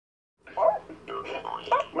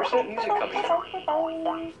Where's that music coming from?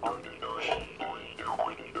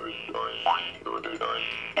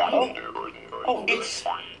 Oh, it's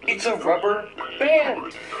a rubber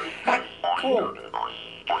band. Ha, cool. A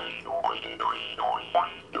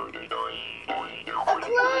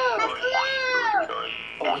clue!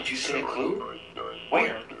 Oh, did you say a clue?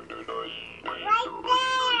 Where? Right there!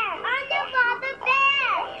 On the rubber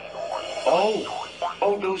band!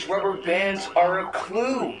 Oh, those rubber bands are a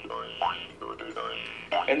clue.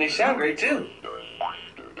 And they sound great too.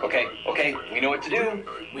 Okay, we know what to do.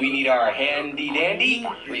 We need our handy-dandy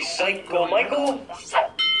Recycle Michael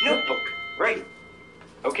notebook. Right.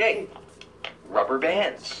 Okay, rubber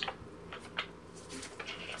bands.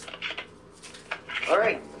 All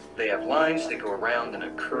right, they have lines that go around in a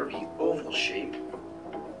curvy oval shape.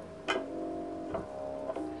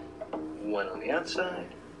 One on the outside,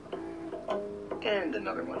 and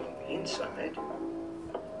another one on the inside.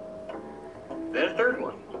 Then a third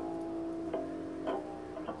one.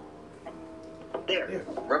 There,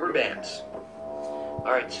 rubber bands. All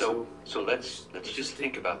right, so let's just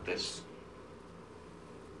think about this.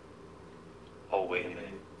 Oh, wait a minute.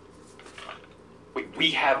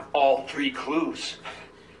 We have all three clues.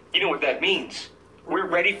 You know what that means? We're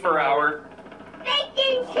ready for our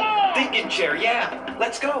Thinking chair! thinking chair. Yeah,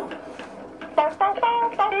 let's go.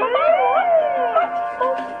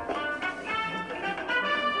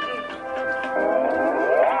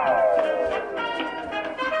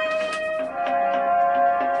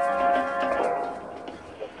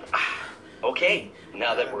 Okay,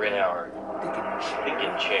 now that we're in our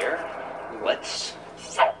thinking chair, let's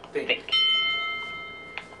think.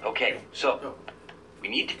 Okay, so we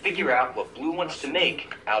need to figure out what Blue wants to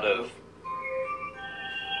make out of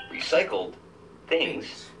recycled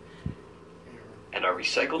things. And our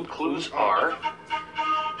recycled clues are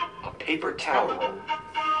a paper towel roll,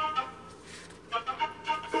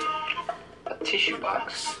 a tissue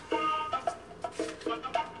box,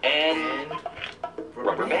 and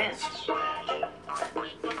rubber bands.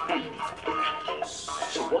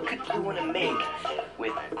 So what could Blue want to make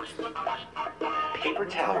with paper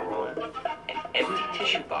towel roll, an empty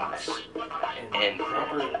tissue box, and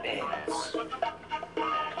rubber bands?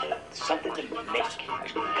 Something to make. There's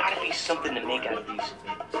gotta be something to make out of these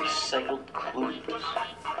recycled clues.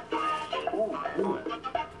 Ooh.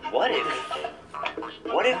 What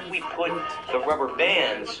if we put the rubber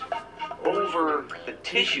bands over the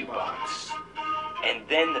tissue box and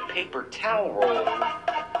then the paper towel roll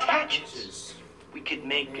attaches? We could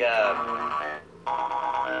make A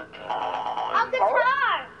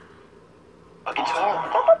guitar! a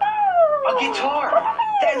guitar. A guitar!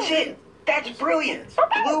 That's it! That's brilliant!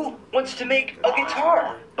 Blue wants to make a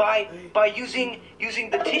guitar by using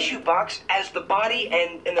the tissue box as the body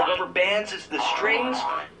and the rubber bands as the strings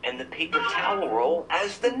and the paper towel roll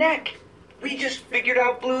as the neck. We just figured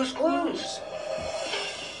out Blue's clues.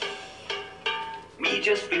 We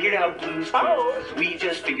just figured out Blue's clues. We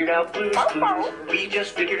just figured out Blue's clues. We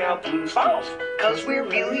just figured out Blue's clues. 'Cause we're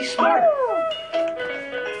really smart.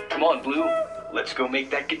 Come on, Blue. Let's go make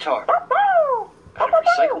that guitar out of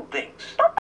recycled things.